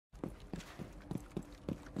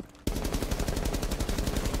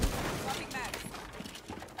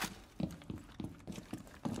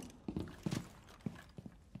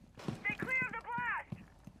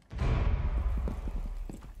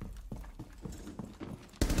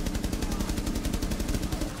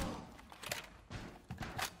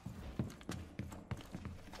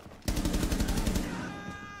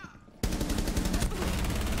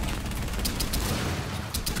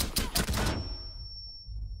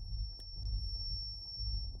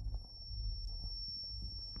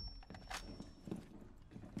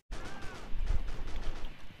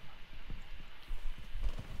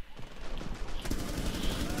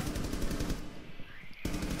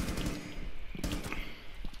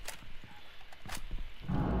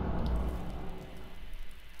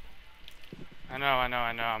I know,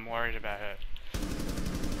 I'm worried about her.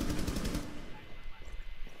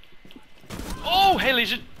 Oh, hey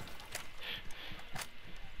Legion!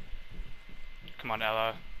 Come on,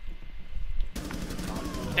 Ella.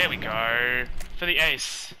 There we go. For the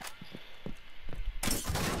ace.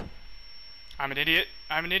 I'm an idiot.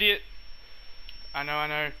 I'm an idiot. I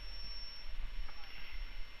know.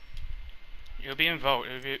 It'll be in Vault.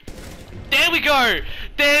 There we go!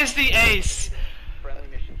 There's the ace!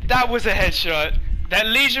 That was a headshot. That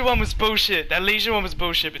Legion one was bullshit.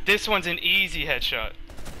 But this one's an easy headshot.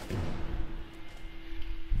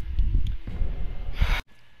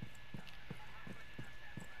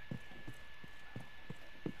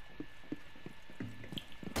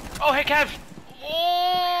 Oh, hey, Kev!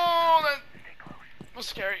 Oh, that was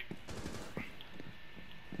scary.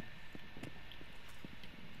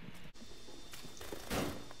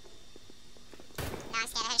 No, I'm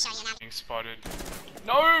scared. I have to show you now. Being spotted.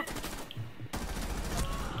 No!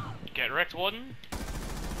 Get wrecked, Warden.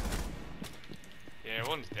 Yeah,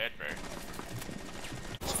 Warden's dead, bro.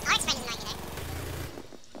 His arch friend is not either.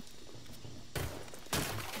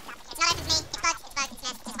 It's not us, it's me. It's bugs. It's Ness.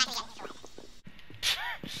 It's whack again.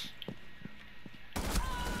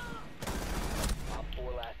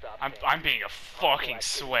 I'm being a fucking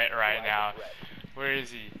sweat right now. Where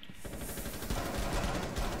is he?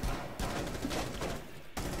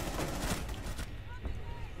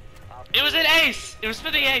 It was an ace! It was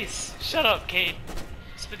for the ace! Shut up, Kate.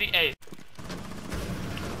 It's for the ace.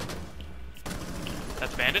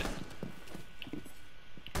 That's Bandit.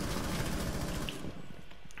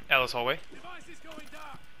 Ella's hallway.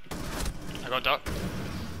 I got Duck.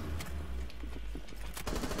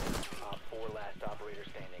 Last operator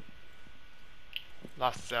standing.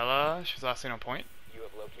 Last is Ella. She was last seen on point. You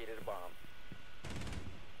have located a bomb.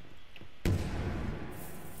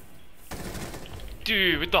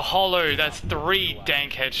 Dude, with the hollow, that's 3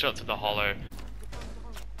 dank headshots with the hollow.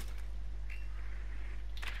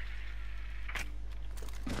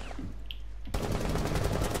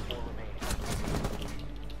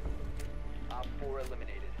 Op 4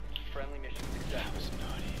 eliminated. Friendly mission success. That was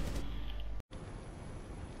naughty.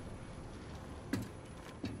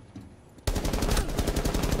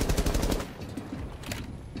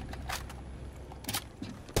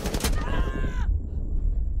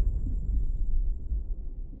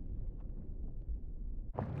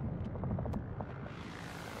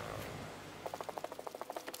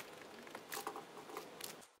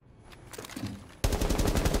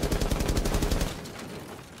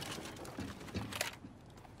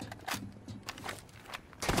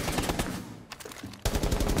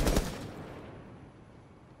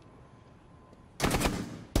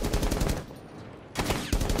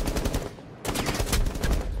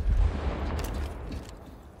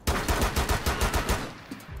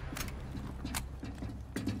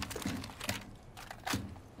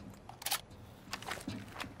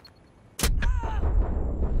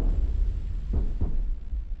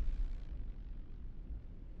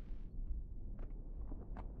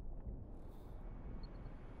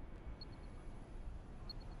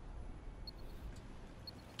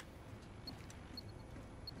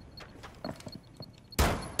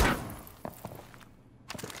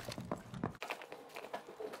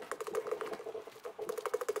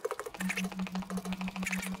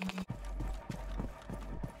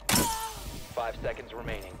 Five seconds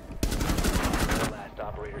remaining. Last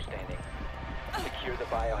operator standing. Secure the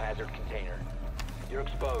biohazard container. You're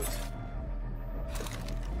exposed.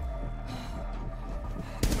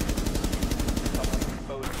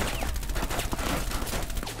 Exposed.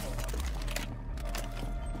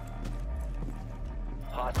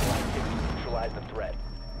 Hostile activity. Neutralize the threat.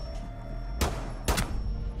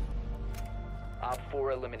 Op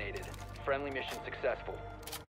 4 eliminated. Friendly mission successful.